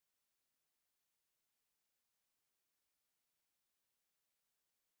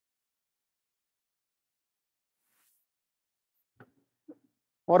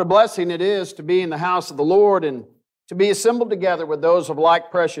What a blessing it is to be in the house of the Lord and to be assembled together with those of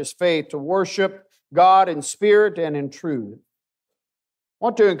like precious faith to worship God in spirit and in truth. I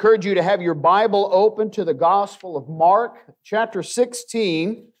want to encourage you to have your Bible open to the Gospel of Mark, chapter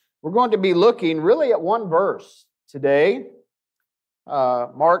 16. We're going to be looking really at one verse today.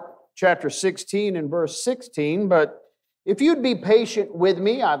 Mark chapter 16 and verse 16. But if you'd be patient with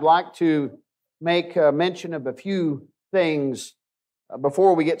me, I'd like to make mention of a few things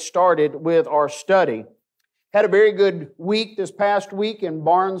before we get started with our study. Had a very good week this past week in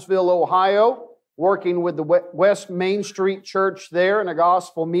Barnesville, Ohio, working with the West Main Street Church there in a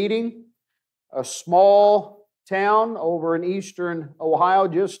gospel meeting. A small town over in eastern Ohio,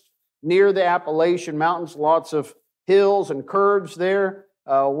 just near the Appalachian Mountains, lots of hills and curves there.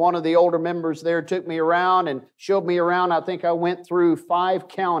 One of the older members there took me around and showed me around. I think I went through 5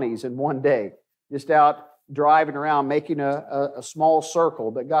 counties in one day, just out driving around, making a small circle,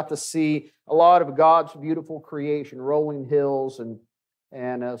 but got to see a lot of God's beautiful creation, rolling hills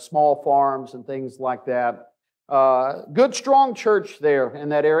and small farms and things like that. Good, strong church there in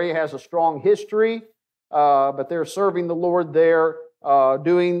that area, has a strong history, but they're serving the Lord there,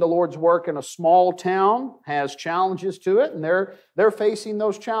 doing the Lord's work in a small town, has challenges to it, and they're facing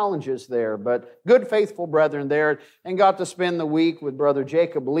those challenges there. But good, faithful brethren there, and got to spend the week with Brother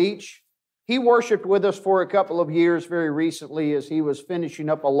Jacob Leach. He worshiped with us for a couple of years very recently as he was finishing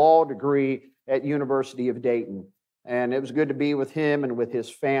up a law degree at University of Dayton. And it was good to be with him and with his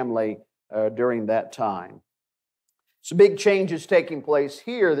family during that time. Some big changes taking place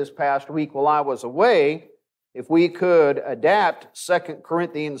here this past week while I was away. If we could adapt 2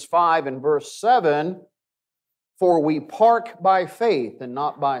 Corinthians 5 and verse 7, for we park by faith and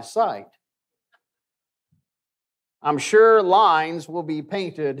not by sight. I'm sure lines will be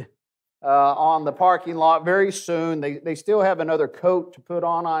painted on the parking lot very soon. They still have another coat to put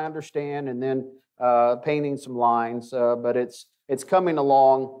on, I understand, and then painting some lines, but it's coming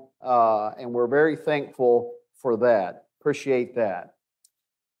along, and we're very thankful for that. Appreciate that.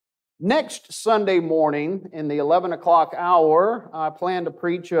 Next Sunday morning in the 11 o'clock hour, I plan to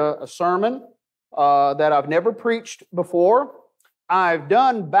preach a sermon that I've never preached before. I've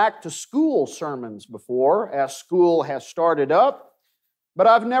done back-to-school sermons before as school has started up, but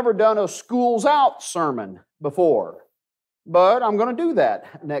I've never done a schools out sermon before. But I'm going to do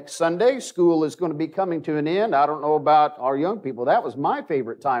that next Sunday. School is going to be coming to an end. I don't know about our young people. That was my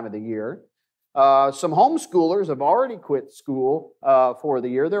favorite time of the year. Some homeschoolers have already quit school for the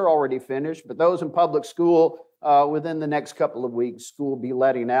year. They're already finished. But those in public school, within the next couple of weeks, school will be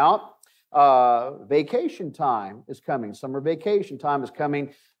letting out. Vacation time is coming. Summer vacation time is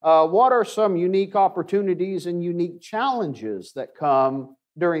coming. What are some unique opportunities and unique challenges that come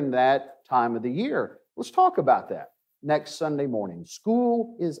during that time of the year? Let's talk about that next Sunday morning.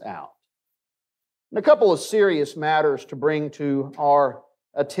 School is out. And a couple of serious matters to bring to our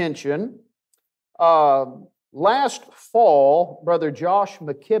attention. Last fall, Brother Josh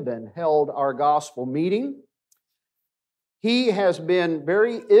McKibben held our gospel meeting. He has been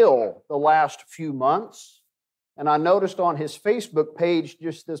very ill the last few months, and I noticed on his Facebook page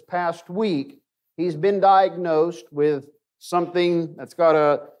just this past week, he's been diagnosed with something that's got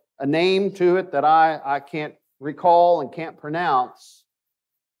a name to it that I can't recall and can't pronounce,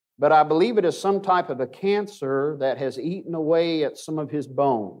 but I believe it is some type of a cancer that has eaten away at some of his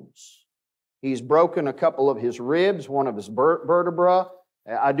bones. He's broken a couple of his ribs, one of his vertebrae.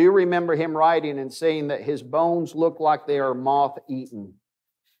 I do remember him writing and saying that his bones look like they are moth-eaten.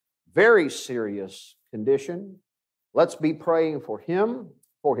 Very serious condition. Let's be praying for him,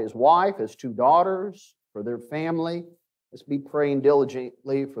 for his wife, his 2 daughters, for their family. Let's be praying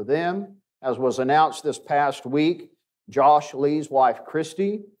diligently for them. As was announced this past week, Josh Lee's wife,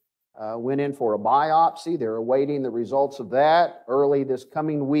 Christy, went in for a biopsy. They're awaiting the results of that early this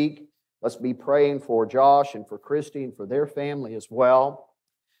coming week. Let's be praying for Josh and for Christy and for their family as well.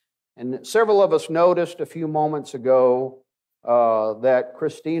 And several of us noticed a few moments ago that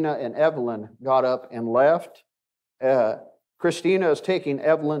Christina and Evelyn got up and left. Christina is taking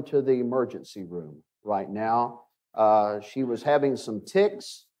Evelyn to the emergency room right now. She was having some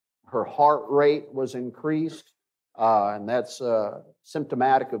tics. Her heart rate was increased, and that's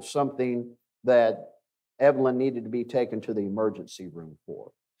symptomatic of something that Evelyn needed to be taken to the emergency room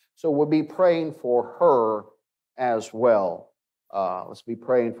for. So we'll be praying for her as well. Let's be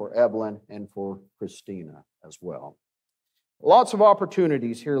praying for Evelyn and for Christina as well. Lots of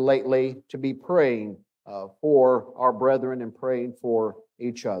opportunities here lately to be praying for our brethren and praying for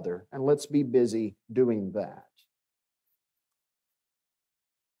each other. And let's be busy doing that.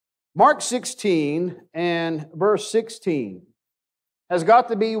 Mark 16 and verse 16 has got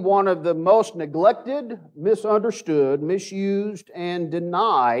to be one of the most neglected, misunderstood, misused, and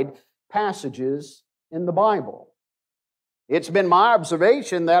denied passages in the Bible. It's been my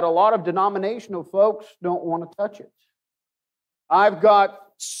observation that a lot of denominational folks don't want to touch it. I've got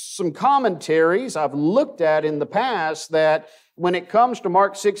some commentaries I've looked at in the past that when it comes to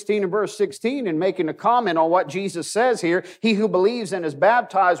Mark 16 and verse 16 and making a comment on what Jesus says here, he who believes and is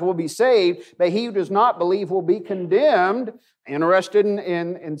baptized will be saved, but he who does not believe will be condemned. Interested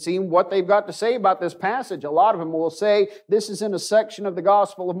in seeing what they've got to say about this passage. A lot of them will say this is in a section of the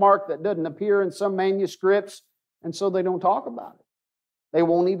Gospel of Mark that doesn't appear in some manuscripts, and so they don't talk about it. They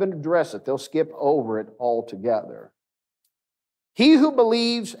won't even address it. They'll skip over it altogether. He who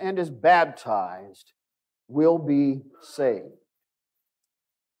believes and is baptized will be saved.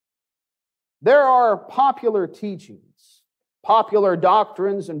 There are popular teachings, popular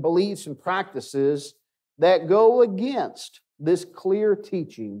doctrines and beliefs and practices that go against this clear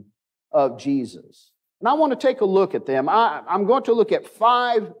teaching of Jesus. And I want to take a look at them. I'm going to look at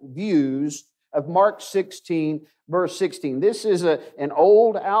 5 views of Mark 16, verse 16. This is an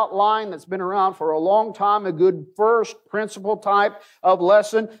old outline that's been around for a long time, a good first principle type of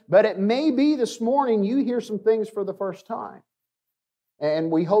lesson, but it may be this morning you hear some things for the first time.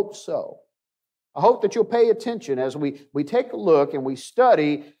 And we hope so. I hope that you'll pay attention as we take a look and we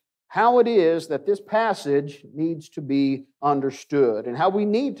study how it is that this passage needs to be understood and how we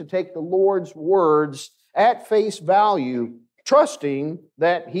need to take the Lord's words at face value, trusting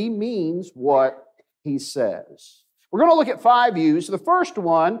that He means what He says. We're going to look at 5 views. The first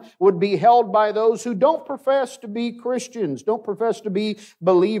one would be held by those who don't profess to be Christians, don't profess to be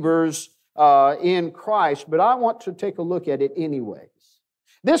believers in Christ, but I want to take a look at it anyways.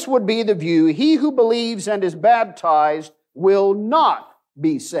 This would be the view, he who believes and is baptized will not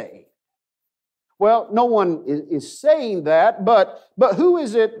be saved. Well, no one is saying that, but who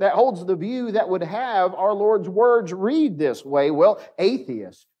is it that holds the view that would have our Lord's words read this way? Well,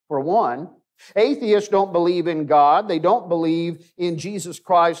 atheists, for one. Atheists don't believe in God. They don't believe in Jesus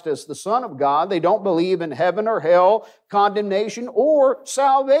Christ as the Son of God. They don't believe in heaven or hell, condemnation, or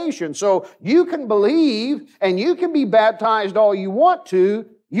salvation. So you can believe and you can be baptized all you want to.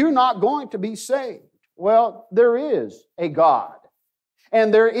 You're not going to be saved. Well, there is a God.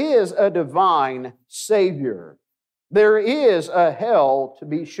 And there is a divine Savior. There is a hell to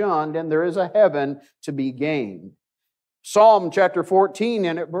be shunned, and there is a heaven to be gained. Psalm chapter 14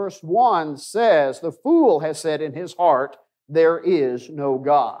 and at verse 1 says, "The fool has said in his heart, there is no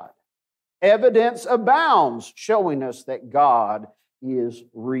God." Evidence abounds showing us that God is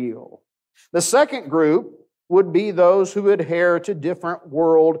real. The second group would be those who adhere to different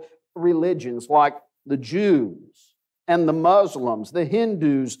world religions, like the Jews and the Muslims, the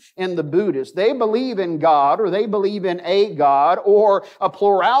Hindus and the Buddhists. They believe in God, or they believe in a God or a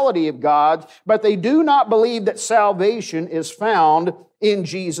plurality of gods, but they do not believe that salvation is found in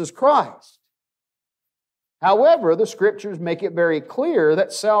Jesus Christ. However, the Scriptures make it very clear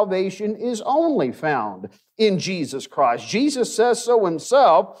that salvation is only found in Jesus Christ. Jesus says so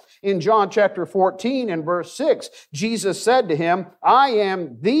Himself in John chapter 14 and verse 6. Jesus said to him, "I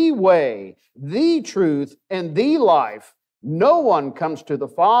am the way, the truth, and the life. No one comes to the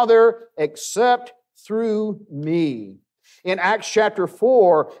Father except through me." In Acts chapter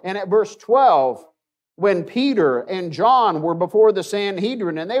 4 and at verse 12, when Peter and John were before the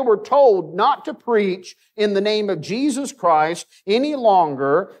Sanhedrin and they were told not to preach in the name of Jesus Christ any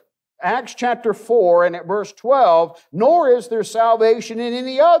longer, Acts chapter 4 and at verse 12, "Nor is there salvation in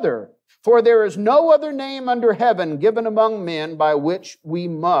any other, for there is no other name under heaven given among men by which we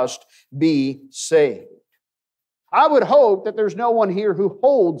must be saved." I would hope that there's no one here who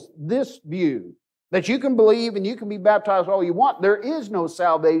holds this view, that you can believe and you can be baptized all you want. There is no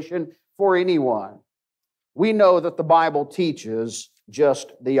salvation for anyone. We know that the Bible teaches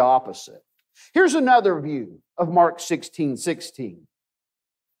just the opposite. Here's another view of Mark 16:16.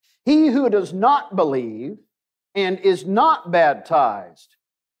 He who does not believe and is not baptized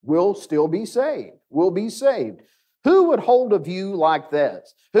will still be saved, will be saved. Who would hold a view like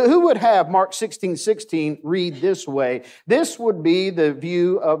this? Who would have Mark 16:16 read this way? This would be the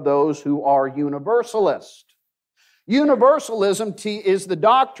view of those who are universalists. Universalism is the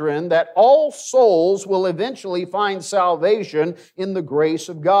doctrine that all souls will eventually find salvation in the grace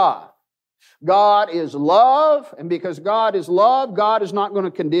of God. God is love, and because God is love, God is not going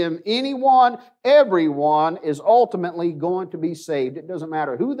to condemn anyone. Everyone is ultimately going to be saved. It doesn't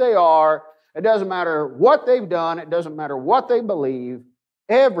matter who they are. It doesn't matter what they've done. It doesn't matter what they believe.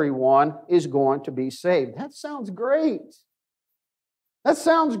 Everyone is going to be saved. That sounds great. That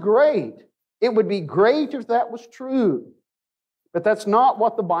sounds great. It would be great if that was true. But that's not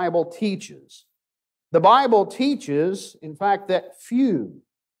what the Bible teaches. The Bible teaches, in fact, that few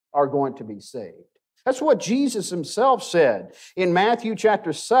are going to be saved. That's what Jesus himself said in Matthew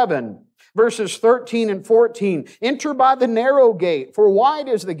chapter 7, verses 13 and 14. Enter by the narrow gate, for wide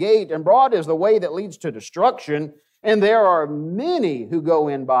is the gate and broad is the way that leads to destruction, and there are many who go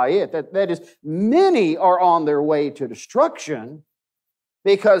in by it. That is, many are on their way to destruction,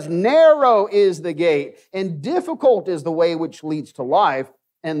 because narrow is the gate and difficult is the way which leads to life,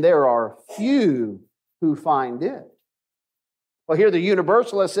 and there are few who find it. Well, here the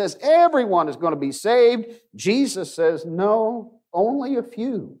universalist says everyone is going to be saved. Jesus says, no, only a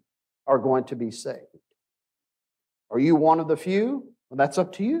few are going to be saved. Are you one of the few? Well, that's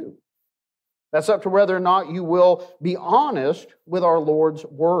up to you. That's up to whether or not you will be honest with our Lord's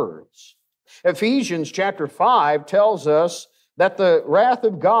words. Ephesians chapter 5 tells us that the wrath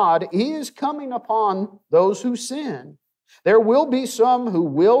of God is coming upon those who sin. There will be some who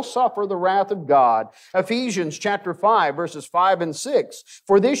will suffer the wrath of God. Ephesians chapter 5, verses 5 and 6.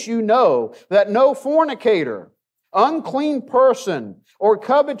 For this you know, that no fornicator, unclean person, or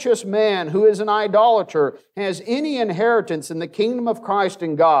covetous man who is an idolater has any inheritance in the kingdom of Christ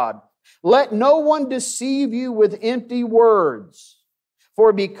and God. Let no one deceive you with empty words.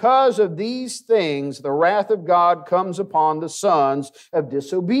 For because of these things, the wrath of God comes upon the sons of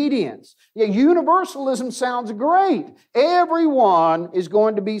disobedience. Yeah, universalism sounds great. Everyone is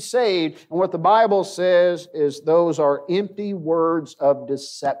going to be saved. And what the Bible says is those are empty words of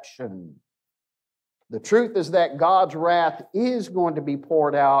deception. The truth is that God's wrath is going to be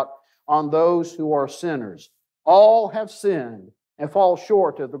poured out on those who are sinners. All have sinned and fall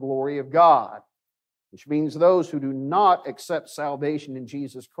short of the glory of God, which means those who do not accept salvation in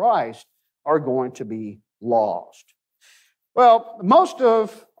Jesus Christ are going to be lost. Well, most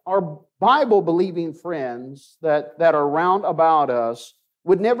of our Bible-believing friends that are round about us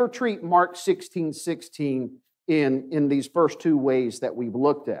would never treat Mark 16:16 in these first two ways that we've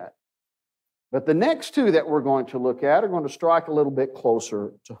looked at. But the next two that we're going to look at are going to strike a little bit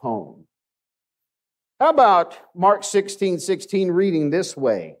closer to home. How about Mark 16:16 reading this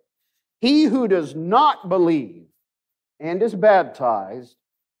way? He who does not believe and is baptized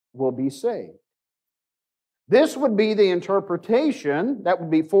will be saved. This would be the interpretation that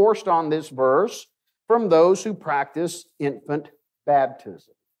would be forced on this verse from those who practice infant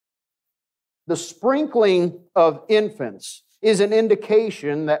baptism. The sprinkling of infants is an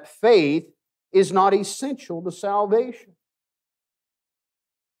indication that faith is not essential to salvation.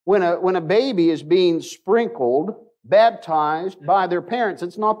 When a baby is being sprinkled, baptized by their parents,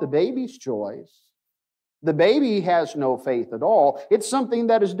 it's not the baby's choice. The baby has no faith at all. It's something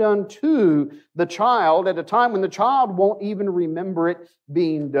that is done to the child at a time when the child won't even remember it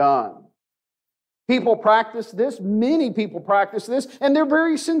being done. People practice this, many people practice this, and they're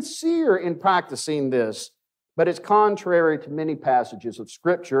very sincere in practicing this. But it's contrary to many passages of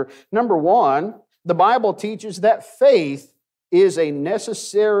Scripture. Number one, the Bible teaches that faith is a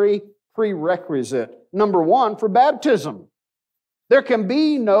necessary prerequisite. Number one, for baptism. There can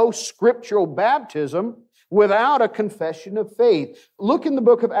be no scriptural baptism without a confession of faith. Look in the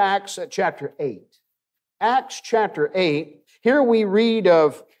book of Acts at chapter 8. Acts chapter 8, here we read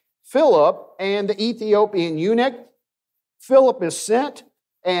of Philip and the Ethiopian eunuch. Philip is sent,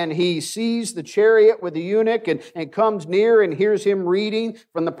 and he sees the chariot with the eunuch and comes near and hears him reading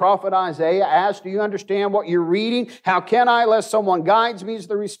from the prophet Isaiah. Asks, do you understand what you're reading? How can I, lest someone guides me, is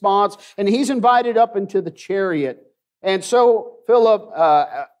the response. And he's invited up into the chariot. And so Philip,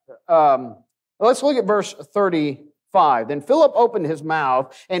 let's look at verse 35. Then Philip opened his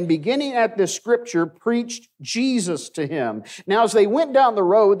mouth and beginning at this scripture preached Jesus to him. Now as they went down the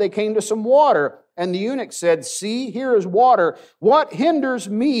road, they came to some water. And the eunuch said, see, here is water. What hinders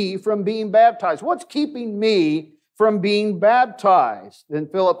me from being baptized? What's keeping me from being baptized? Then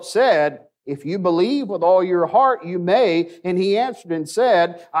Philip said, if you believe with all your heart, you may. And he answered and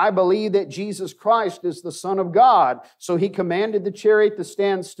said, I believe that Jesus Christ is the Son of God. So he commanded the chariot to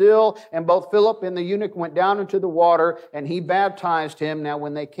stand still, and both Philip and the eunuch went down into the water, and he baptized him. Now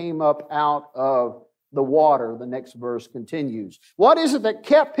when they came up out of the water, the next verse continues. What is it that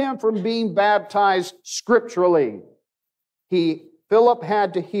kept him from being baptized scripturally? Philip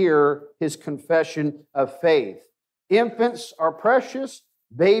had to hear his confession of faith. Infants are precious,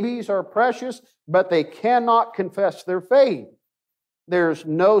 babies are precious, but they cannot confess their faith. There's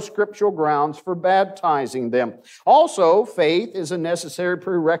no scriptural grounds for baptizing them. Also, faith is a necessary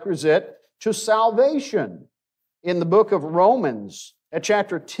prerequisite to salvation. In the book of Romans, at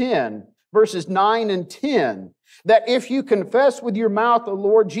chapter 10, verses 9 and 10, that if you confess with your mouth the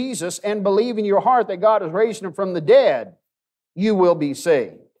Lord Jesus and believe in your heart that God has raised him from the dead, you will be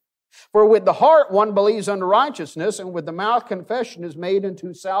saved. For with the heart one believes unto righteousness, and with the mouth confession is made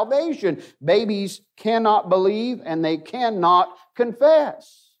unto salvation. Babies cannot believe and they cannot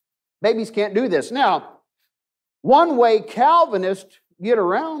confess. Babies can't do this. Now, one way Calvinists get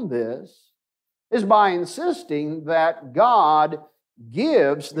around this is by insisting that God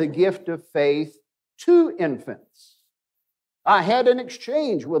gives the gift of faith to infants. I had an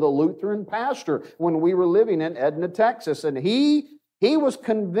exchange with a Lutheran pastor when we were living in Edna, Texas, and he was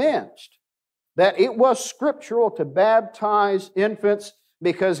convinced that it was scriptural to baptize infants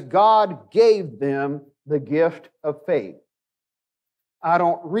because God gave them the gift of faith. I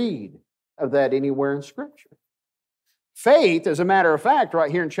don't read of that anywhere in Scripture. Faith, as a matter of fact,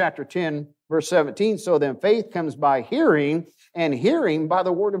 right here in chapter 10, verse 17, so then faith comes by hearing, and hearing by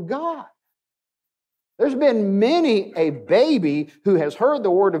the Word of God. There's been many a baby who has heard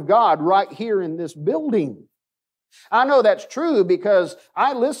the Word of God right here in this building. I know that's true because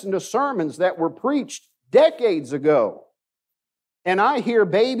I listen to sermons that were preached decades ago. And I hear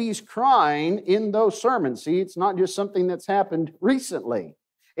babies crying in those sermons. See, it's not just something that's happened recently.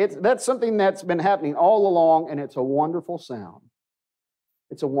 That's something that's been happening all along, and it's a wonderful sound.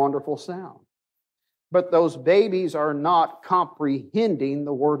 It's a wonderful sound. But those babies are not comprehending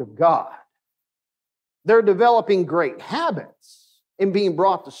the Word of God. They're developing great habits in being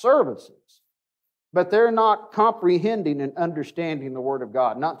brought to services. But they're not comprehending and understanding the Word of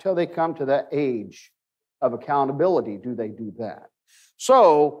God. Not until they come to that age of accountability do they do that.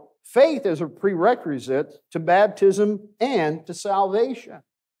 So, faith is a prerequisite to baptism and to salvation.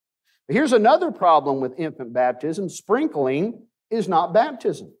 But here's another problem with infant baptism. Sprinkling is not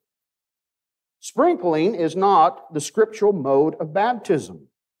baptism. Sprinkling is not the scriptural mode of baptism.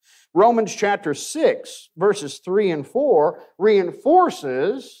 Romans chapter 6, verses 3 and 4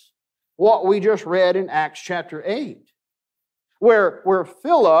 reinforces what we just read in Acts chapter 8, where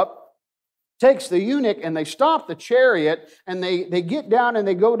Philip takes the eunuch and they stop the chariot and they get down and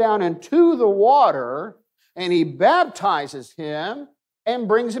they go down into the water and he baptizes him and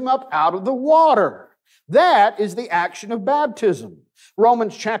brings him up out of the water. That is the action of baptism.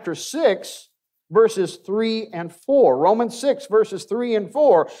 Romans chapter 6, verses 3 and 4. Romans 6, verses 3 and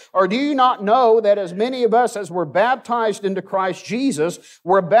 4. Or do you not know that as many of us as were baptized into Christ Jesus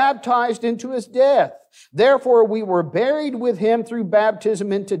were baptized into His death? Therefore we were buried with Him through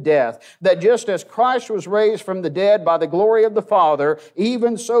baptism into death, that just as Christ was raised from the dead by the glory of the Father,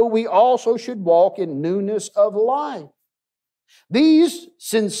 even so we also should walk in newness of life. These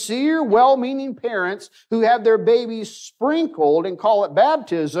sincere, well-meaning parents who have their babies sprinkled and call it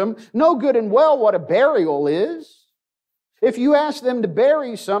baptism know good and well what a burial is. If you ask them to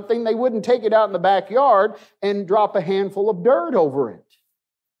bury something, they wouldn't take it out in the backyard and drop a handful of dirt over it.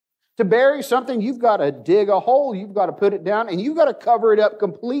 To bury something, you've got to dig a hole, you've got to put it down, and you've got to cover it up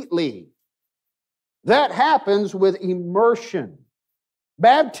completely. That happens with immersion.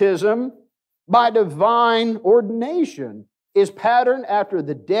 Baptism, by divine ordination, is patterned after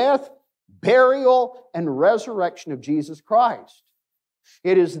the death, burial, and resurrection of Jesus Christ.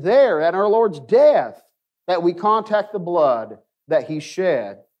 It is there at our Lord's death that we contact the blood that He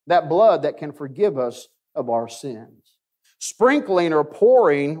shed, that blood that can forgive us of our sins. Sprinkling or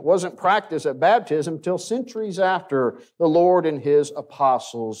pouring wasn't practiced at baptism till centuries after the Lord and His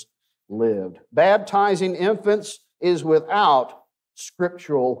apostles lived. Baptizing infants is without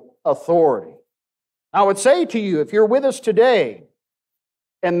scriptural authority. I would say to you, if you're with us today,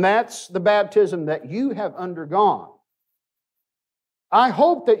 and that's the baptism that you have undergone, I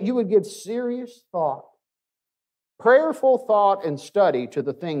hope that you would give serious thought, prayerful thought and study to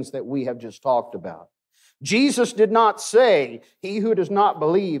the things that we have just talked about. Jesus did not say, "He who does not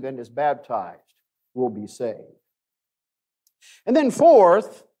believe and is baptized will be saved." And then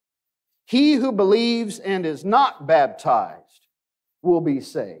fourth, he who believes and is not baptized will be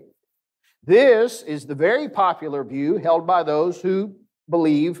saved. This is the very popular view held by those who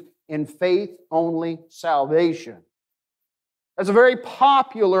believe in faith-only salvation. That's a very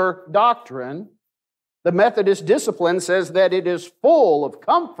popular doctrine. The Methodist discipline says that it is full of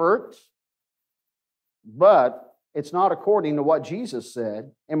comfort, but it's not according to what Jesus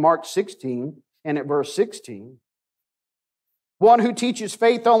said in Mark 16 and at verse 16. One who teaches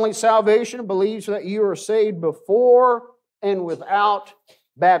faith-only salvation believes that you are saved before and without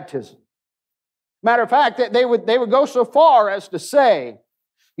baptism. Matter of fact, that they would go so far as to say,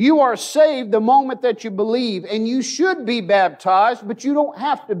 you are saved the moment that you believe, and you should be baptized, but you don't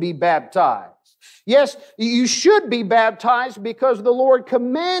have to be baptized. Yes, you should be baptized because the Lord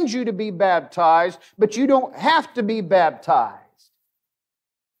commands you to be baptized, but you don't have to be baptized.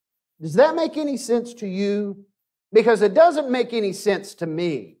 Does that make any sense to you? because it doesn't make any sense to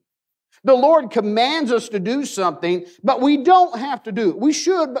me. The Lord commands us to do something, but we don't have to do it. We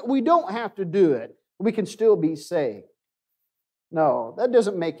should, but we don't have to do it. We can still be saved. No, that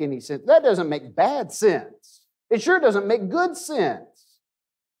doesn't make any sense. That doesn't make bad sense. It sure doesn't make good sense.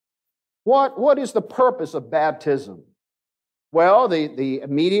 What is the purpose of baptism? Well, the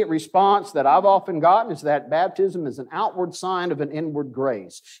immediate response that I've often gotten is that baptism is an outward sign of an inward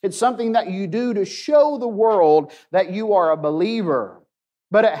grace. It's something that you do to show the world that you are a believer,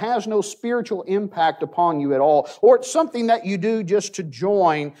 but it has no spiritual impact upon you at all. Or it's something that you do just to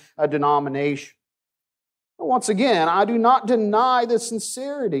join a denomination. But once again, I do not deny the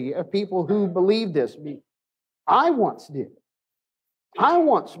sincerity of people who believe this. I once did. I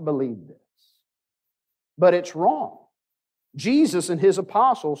once believed this. But it's wrong. Jesus and His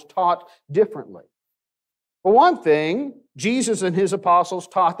apostles taught differently. For one thing, Jesus and His apostles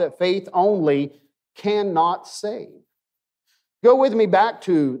taught that faith only cannot save. Go with me back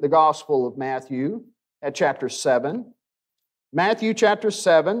to the Gospel of Matthew at chapter 7. Matthew chapter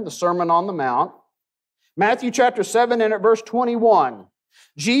 7, the Sermon on the Mount. Matthew chapter 7 and at verse 21.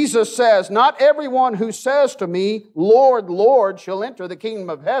 Jesus says, "Not everyone who says to me, 'Lord, Lord,' shall enter the kingdom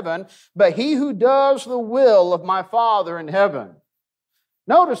of heaven, but he who does the will of my Father in heaven."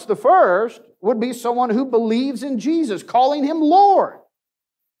 Notice the first would be someone who believes in Jesus, calling Him Lord.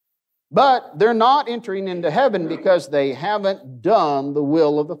 But they're not entering into heaven because they haven't done the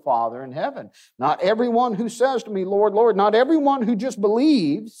will of the Father in heaven. Not everyone who says to me, "Lord, Lord," not everyone who just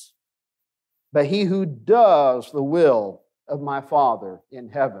believes, but he who does the will of my Father in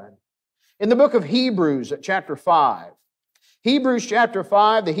heaven. In the book of Hebrews at chapter 5, Hebrews chapter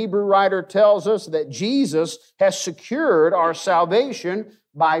 5, the Hebrew writer tells us that Jesus has secured our salvation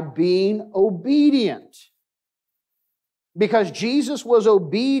by being obedient. Because Jesus was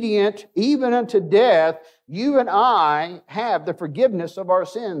obedient even unto death, you and I have the forgiveness of our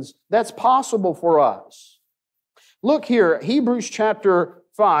sins. That's possible for us. Look here, Hebrews chapter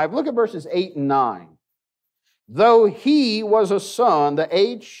 5, look at verses 8 and 9. Though He was a son, the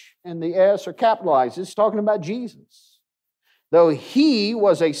H and the S are capitalized. It's talking about Jesus. Though He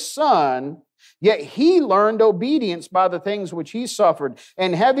was a son, yet He learned obedience by the things which He suffered.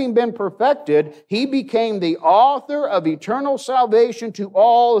 And having been perfected, He became the author of eternal salvation to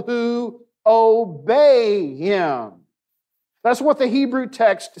all who obey Him. That's what the Hebrew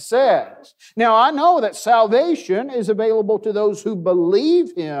text says. Now, I know that salvation is available to those who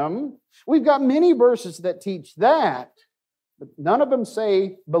believe Him. We've got many verses that teach that, but none of them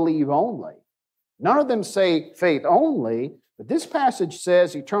say believe only. None of them say faith only, but this passage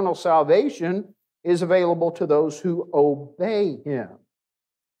says eternal salvation is available to those who obey Him.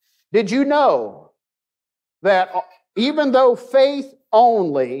 Did you know that even though faith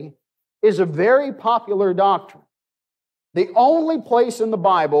only is a very popular doctrine, the only place in the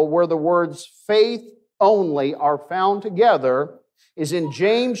Bible where the words faith only are found together is in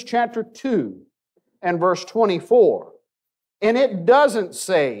James chapter 2 and verse 24. And it doesn't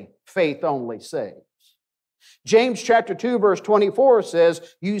say faith only saves. James chapter 2 verse 24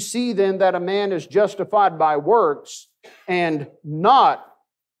 says, "You see then that a man is justified by works and not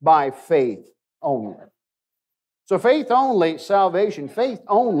by faith only." So faith only, salvation, faith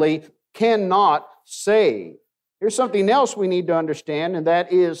only cannot save. Here's something else we need to understand, and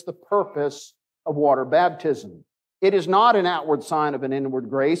that is the purpose of water baptism. It is not an outward sign of an inward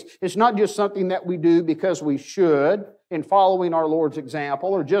grace. It's not just something that we do because we should in following our Lord's example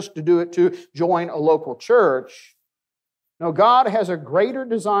or just to do it to join a local church. No, God has a greater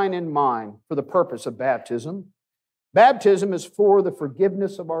design in mind for the purpose of baptism. Baptism is for the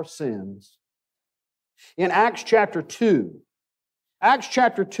forgiveness of our sins. In Acts chapter 2,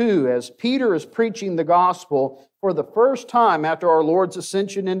 as Peter is preaching the gospel for the first time after our Lord's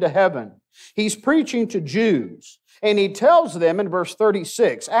ascension into heaven, he's preaching to Jews, and he tells them in verse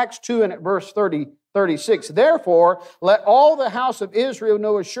 36, Acts 2 and at verse 36, "Therefore, let all the house of Israel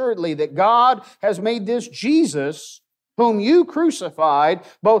know assuredly that God has made this Jesus, whom you crucified,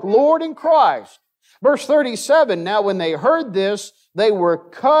 both Lord and Christ." Verse 37, "Now when they heard this, they were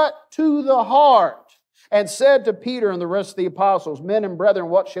cut to the heart and said to Peter and the rest of the apostles, 'Men and brethren,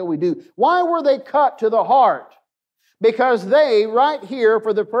 what shall we do?'" Why were they cut to the heart? Because they, right here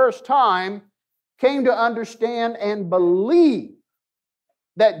for the first time, came to understand and believe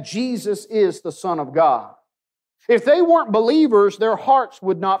that Jesus is the Son of God. If they weren't believers, their hearts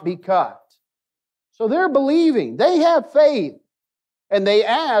would not be cut. So they're believing. They have faith. And they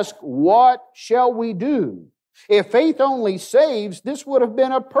ask, "What shall we do?" If faith only saves, this would have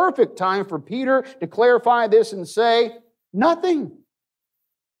been a perfect time for Peter to clarify this and say, "Nothing.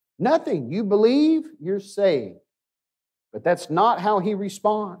 Nothing. You believe, you're saved. But that's not how he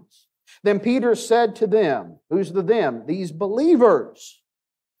responds. Then Peter said to them, who's the them? These believers,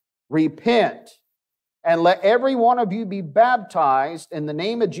 repent and let every one of you be baptized in the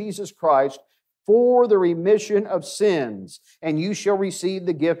name of Jesus Christ for the remission of sins, and you shall receive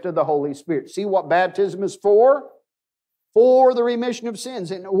the gift of the Holy Spirit. See what baptism is for? For the remission of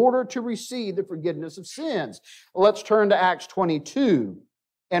sins, in order to receive the forgiveness of sins. Let's turn to Acts 22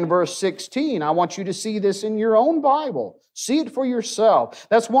 and verse 16. I want you to see this in your own Bible. See it for yourself.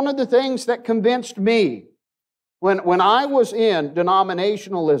 That's one of the things that convinced me when I was in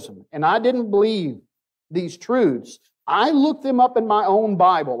denominationalism and I didn't believe these truths. I looked them up in my own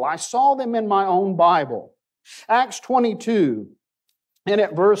Bible. I saw them in my own Bible. Acts 22 and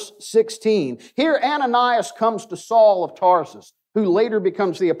at verse 16. Here Ananias comes to Saul of Tarsus, who later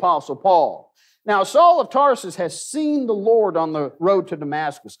becomes the Apostle Paul. Now, Saul of Tarsus has seen the Lord on the road to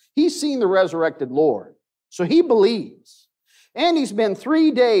Damascus. He's seen the resurrected Lord. So he believes. And he's been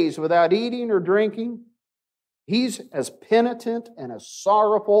 3 days without eating or drinking. He's as penitent and as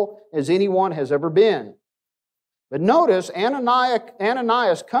sorrowful as anyone has ever been. But notice,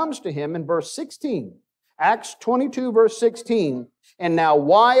 Ananias comes to him in verse 16. Acts 22, verse 16. And now,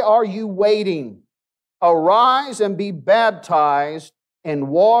 why are you waiting? Arise and be baptized and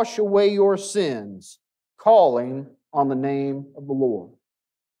wash away your sins, calling on the name of the Lord.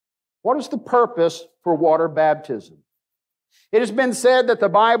 What is the purpose for water baptism? It has been said that the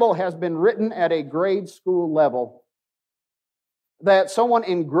Bible has been written at a grade school level, that someone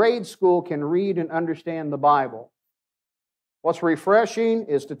in grade school can read and understand the Bible. What's refreshing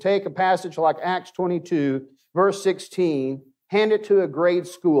is to take a passage like Acts 22, verse 16, hand it to a grade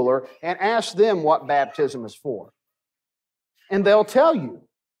schooler, and ask them what baptism is for. And they'll tell you,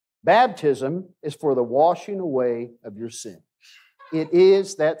 baptism is for the washing away of your sin. It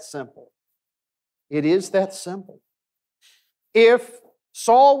is that simple. It is that simple. If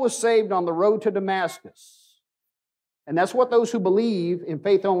Saul was saved on the road to Damascus, and that's what those who believe in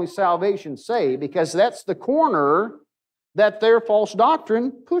faith-only salvation say, because that's the corner that their false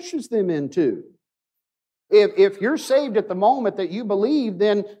doctrine pushes them into. If you're saved at the moment that you believe,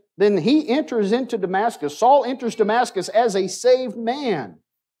 then he enters into Damascus. Saul enters Damascus as a saved man.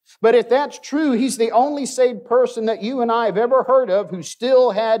 But if that's true, he's the only saved person that you and I have ever heard of who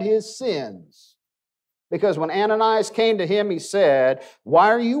still had his sins. Because when Ananias came to him, he said, why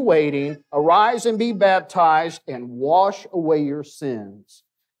are you waiting? Arise and be baptized and wash away your sins,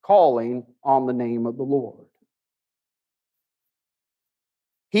 calling on the name of the Lord.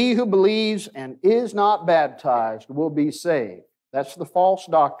 He who believes and is not baptized will be saved. That's the false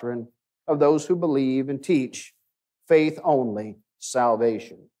doctrine of those who believe and teach faith-only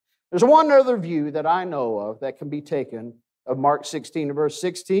salvation. There's one other view that I know of that can be taken of Mark 16 verse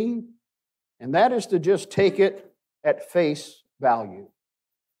 16, and that is to just take it at face value.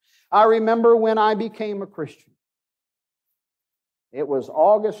 I remember when I became a Christian. It was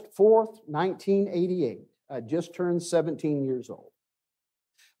August 4th, 1988. I just turned 17 years old.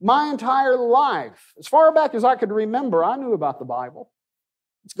 My entire life, as far back as I could remember, I knew about the Bible.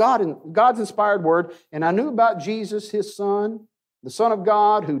 It's God's inspired word, and I knew about Jesus, His Son, the Son of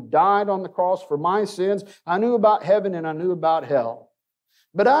God who died on the cross for my sins. I knew about heaven and I knew about hell.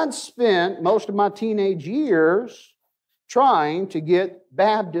 But I'd spent most of my teenage years trying to get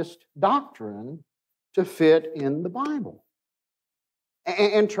Baptist doctrine to fit in the Bible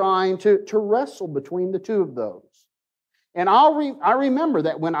and trying to wrestle between the two of those. And I remember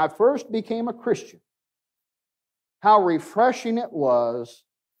that when I first became a Christian, how refreshing it was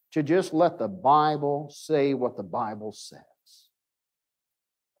to just let the Bible say what the Bible says.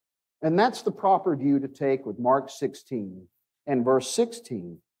 And that's the proper view to take with Mark 16 and verse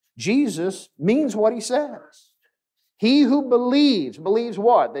 16. Jesus means what He says. He who believes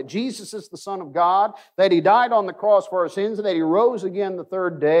what? That Jesus is the Son of God, that He died on the cross for our sins, and that He rose again the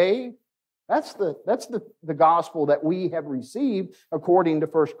third day. That's the gospel that we have received according to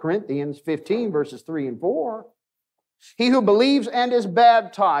 1 Corinthians 15, verses 3 and 4. He who believes and is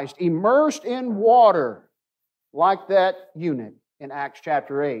baptized, immersed in water, like that eunuch in Acts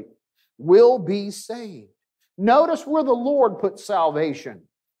chapter 8, will be saved. Notice where the Lord put salvation.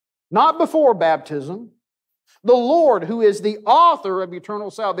 Not before baptism. The Lord, who is the author of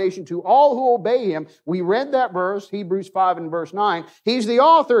eternal salvation to all who obey Him. We read that verse, Hebrews 5 and verse 9. He's the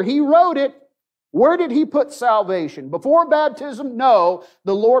author. He wrote it. Where did He put salvation? Before baptism? No.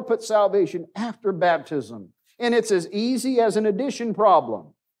 The Lord put salvation after baptism. And it's as easy as an addition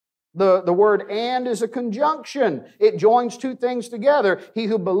problem. The word and is a conjunction. It joins two things together. He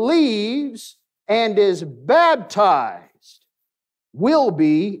who believes and is baptized will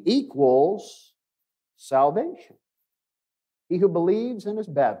be equals salvation. He who believes and is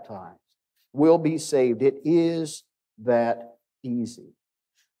baptized will be saved. It is that easy.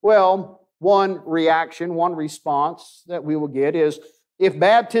 Well, one reaction, one response that we will get is, if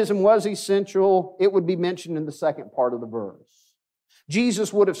baptism was essential, it would be mentioned in the second part of the verse.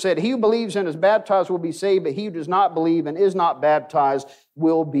 Jesus would have said, he who believes and is baptized will be saved, but he who does not believe and is not baptized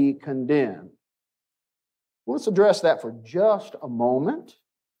will be condemned. Well, let's address that for just a moment.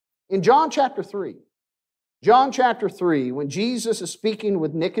 In John chapter 3, when Jesus is speaking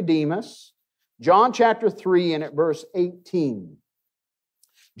with Nicodemus, John chapter 3 and at verse 18.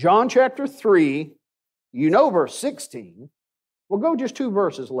 John chapter 3, you know verse 16. We'll go just 2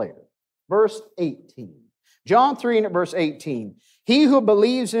 verses later. Verse 18. John 3 and at verse 18. He who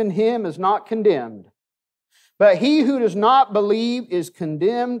believes in him is not condemned, but he who does not believe is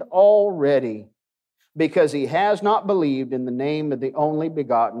condemned already, because he has not believed in the name of the only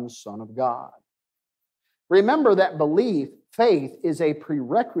begotten Son of God. Remember that belief, faith, is a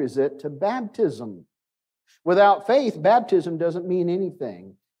prerequisite to baptism. Without faith, baptism doesn't mean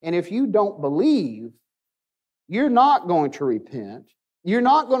anything. And if you don't believe, you're not going to repent, you're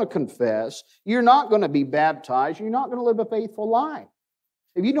not going to confess, you're not going to be baptized, you're not going to live a faithful life.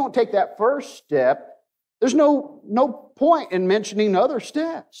 If you don't take that first step, there's no point in mentioning other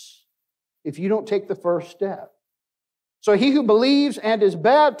steps if you don't take the first step. So he who believes and is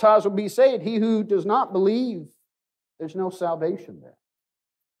baptized will be saved. He who does not believe, there's no salvation there.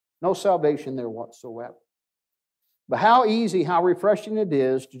 No salvation there whatsoever. But how easy, how refreshing it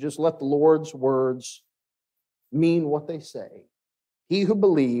is to just let the Lord's words mean what they say. He who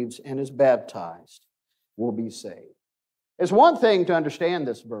believes and is baptized will be saved. It's one thing to understand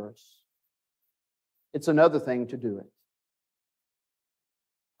this verse. It's another thing to do it.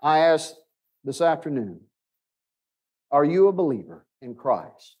 I ask this afternoon, are you a believer in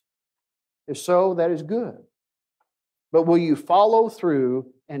Christ? If so, that is good. But will you follow through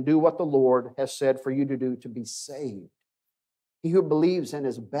and do what the Lord has said for you to do to be saved? He who believes and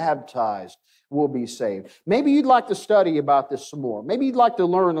is baptized will be saved. Maybe you'd like to study about this some more. Maybe you'd like to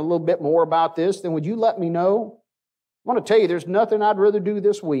learn a little bit more about this. Then would you let me know? I want to tell you, there's nothing I'd rather do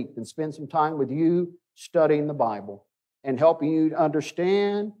this week than spend some time with you studying the Bible and helping you to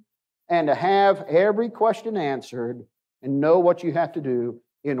understand and to have every question answered and know what you have to do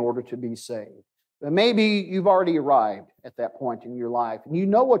in order to be saved. But maybe you've already arrived at that point in your life, and you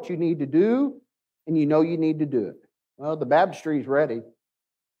know what you need to do, and you know you need to do it. Well, the baptistry is ready.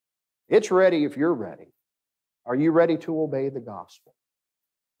 It's ready if you're ready. Are you ready to obey the gospel?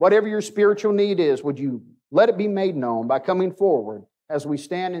 Whatever your spiritual need is, would you let it be made known by coming forward as we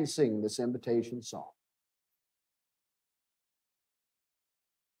stand and sing this invitation song?